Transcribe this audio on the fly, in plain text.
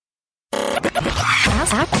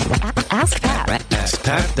AskPat.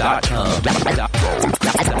 AskPat.com.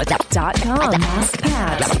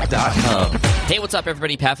 AskPat.com. Hey, what's up,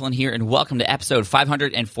 everybody? Pat Flynn here, and welcome to episode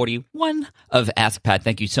 541 of Ask Pat.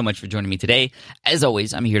 Thank you so much for joining me today. As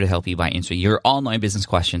always, I'm here to help you by answering your online business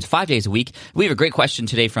questions 5 days a week. We have a great question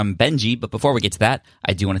today from Benji, but before we get to that,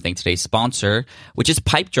 I do want to thank today's sponsor, which is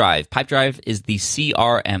Pipedrive. Pipedrive is the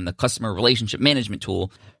CRM, the customer relationship management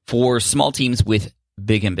tool for small teams with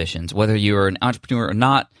big ambitions. Whether you're an entrepreneur or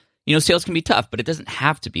not, you know, sales can be tough, but it doesn't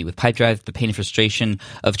have to be. With Pipedrive, the pain and frustration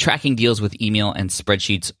of tracking deals with email and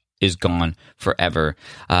spreadsheets is gone forever.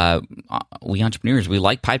 We entrepreneurs, we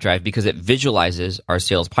like Pipedrive because it visualizes our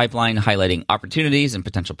sales pipeline, highlighting opportunities and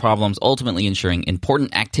potential problems, ultimately ensuring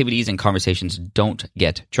important activities and conversations don't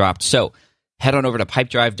get dropped. So head on over to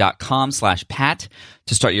pipedrive.com/Pat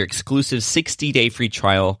to start your exclusive 60-day free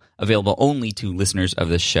trial available only to listeners of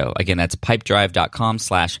this show. Again, that's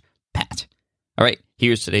pipedrive.com/Pat. All right,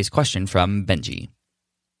 here's today's question from Benji.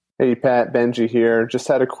 Hey, Pat, Benji here. Just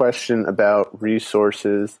had a question about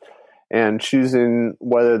resources and choosing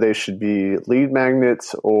whether they should be lead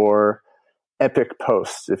magnets or epic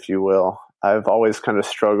posts, if you will. I've always kind of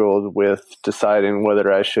struggled with deciding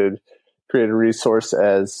whether I should create a resource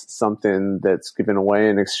as something that's given away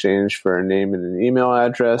in exchange for a name and an email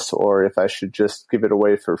address, or if I should just give it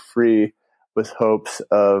away for free with hopes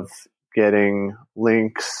of getting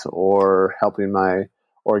links or helping my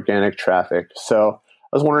organic traffic. So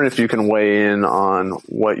I was wondering if you can weigh in on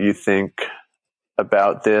what you think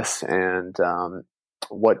about this and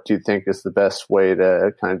what do you think is the best way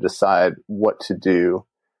to kind of decide what to do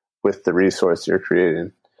with the resource you're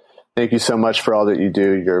creating. Thank you so much for all that you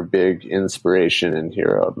do. You're a big inspiration and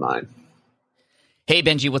hero of mine. Hey,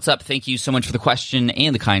 Benji, what's up? Thank you so much for the question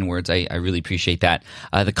and the kind words. I really appreciate that.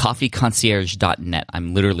 Thecoffeeconcierge.net.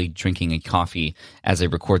 I'm literally drinking a coffee as I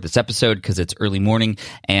record this episode because it's early morning,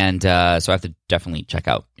 and so I have to definitely check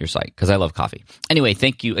out your site because I love coffee. Anyway,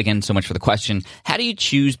 thank you again so much for the question. How do you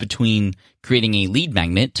choose between creating a lead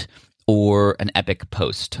magnet or an epic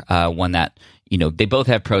post? One that, you know, they both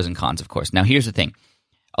have pros and cons, of course. Now, here's the thing.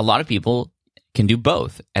 A lot of people can do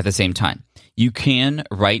both at the same time. You can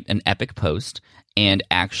write an epic post and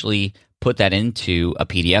actually put that into a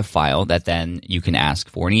PDF file that then you can ask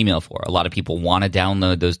for an email for. A lot of people want to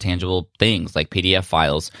download those tangible things like PDF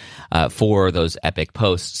files for those epic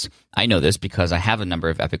posts. I know this because I have a number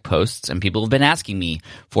of epic posts and people have been asking me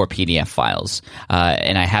for PDF files.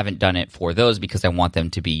 And I haven't done it for those because I want them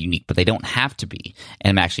to be unique, but they don't have to be.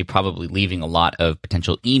 And I'm actually probably leaving a lot of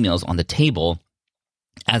potential emails on the table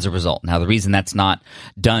as a result. Now, the reason that's not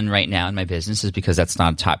done right now in my business is because that's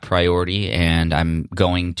not a top priority, and I'm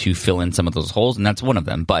going to fill in some of those holes, and that's one of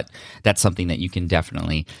them. But that's something that you can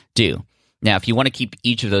definitely do. Now, if you want to keep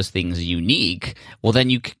each of those things unique, well, then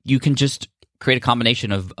you can just create a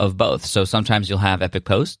combination of both. So sometimes you'll have epic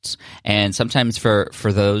posts, and sometimes for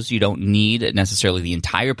those, you don't need necessarily the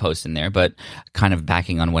entire post in there, but kind of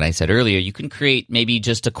backing on what I said earlier, you can create maybe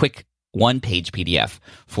just a quick one-page PDF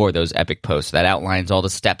for those epic posts that outlines all the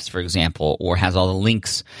steps, for example, or has all the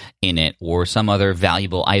links in it, or some other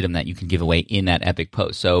valuable item that you can give away in that epic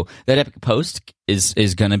post. So that epic post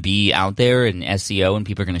is going to be out there in SEO, and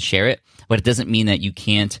people are going to share it, but it doesn't mean that you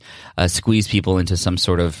can't squeeze people into some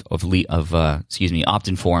sort of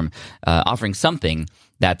opt-in form, offering something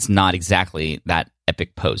that's not exactly that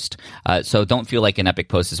epic post. So don't feel like an epic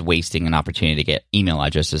post is wasting an opportunity to get email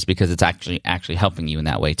addresses, because it's actually helping you in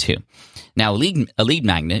that way too. Now, a lead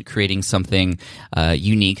magnet, creating something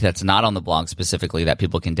unique that's not on the blog specifically that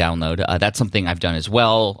people can download, that's something I've done as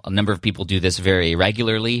well. A number of people do this very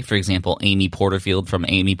regularly. For example, Amy Porterfield from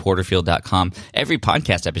amyporterfield.com. Every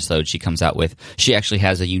podcast episode she comes out with, she actually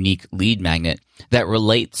has a unique lead magnet that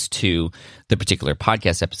relates to the particular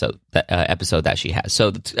podcast episode that she has.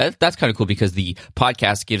 So that's kind of cool, because the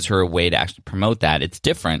podcast gives her a way to actually promote that. It's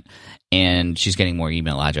different, and she's getting more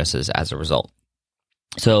email addresses as a result.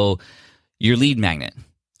 So your lead magnet,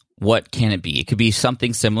 what can it be? It could be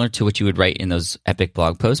something similar to what you would write in those epic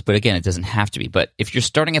blog posts, but again, it doesn't have to be. But if you're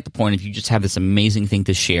starting at the point, if you just have this amazing thing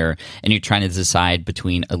to share and you're trying to decide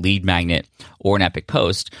between a lead magnet or an epic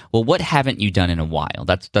post, well, what haven't you done in a while?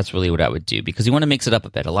 That's really what I would do, because you want to mix it up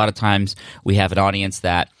a bit. A lot of times we have an audience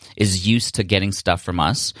that is used to getting stuff from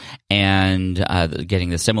us and getting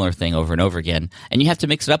the similar thing over and over again, and you have to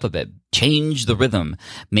mix it up a bit, change the rhythm,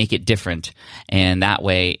 make it different, and that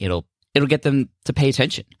way it'll get them to pay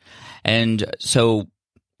attention. And so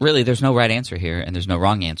really, there's no right answer here, and there's no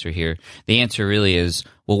wrong answer here. The answer really is,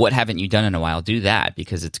 well, what haven't you done in a while? Do that,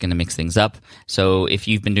 because it's going to mix things up. So if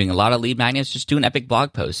you've been doing a lot of lead magnets, just do an epic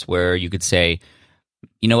blog post where you could say,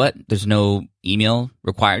 you know what? There's no email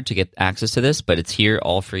required to get access to this, but it's here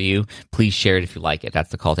all for you. Please share it if you like it.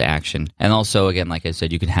 That's the call to action. And also, again, like I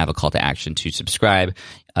said, you can have a call to action to subscribe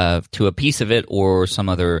to a piece of it or some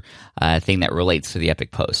other thing that relates to the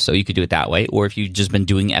Epic Post. So you could do it that way. Or if you've just been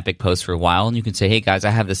doing Epic Posts for a while, and you can say, hey, guys,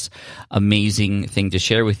 I have this amazing thing to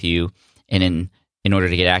share with you. And in order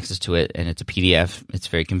to get access to it, and it's a PDF, it's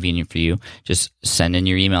very convenient for you, just send in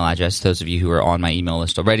your email address. Those of you who are on my email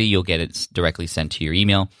list already, you'll get it directly sent to your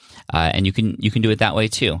email, and you can do it that way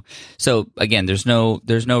too. So again, there's no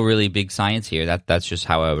really big science here. That's just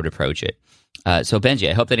how I would approach it. So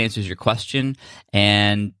Benji, I hope that answers your question.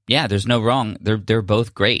 And yeah, there's no wrong. They're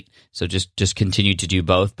both great. So just continue to do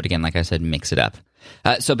both. But again, like I said, mix it up.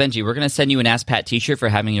 So Benji, we're going to send you an Ask Pat t-shirt for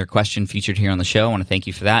having your question featured here on the show. I want to thank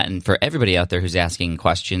you for that. And for everybody out there who's asking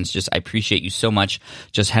questions, I appreciate you so much.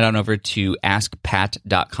 Just head on over to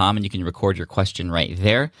askpat.com and you can record your question right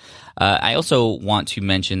there. I also want to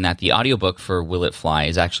mention that the audiobook for Will It Fly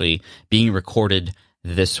is actually being recorded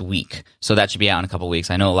this week. So that should be out in a couple of weeks.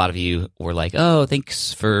 I know a lot of you were like, oh,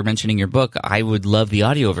 thanks for mentioning your book. I would love the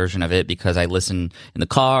audio version of it because I listen in the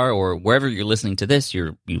car or wherever you're listening to this,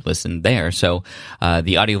 you listen there. So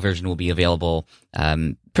the audio version will be available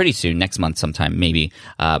pretty soon, next month sometime maybe.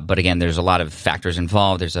 But again, there's a lot of factors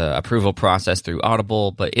involved. There's an approval process through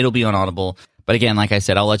Audible, but it'll be on Audible. But again, like I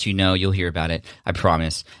said, I'll let you know. You'll hear about it. I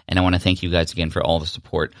promise. And I want to thank you guys again for all the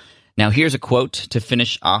support. Now, here's a quote to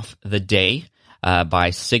finish off the day. By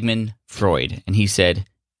Sigmund Freud. And he said,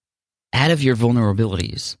 out of your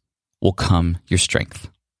vulnerabilities will come your strength.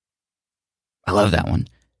 I love that one.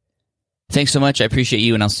 Thanks so much. I appreciate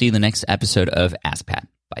you, and I'll see you in the next episode of Ask Pat.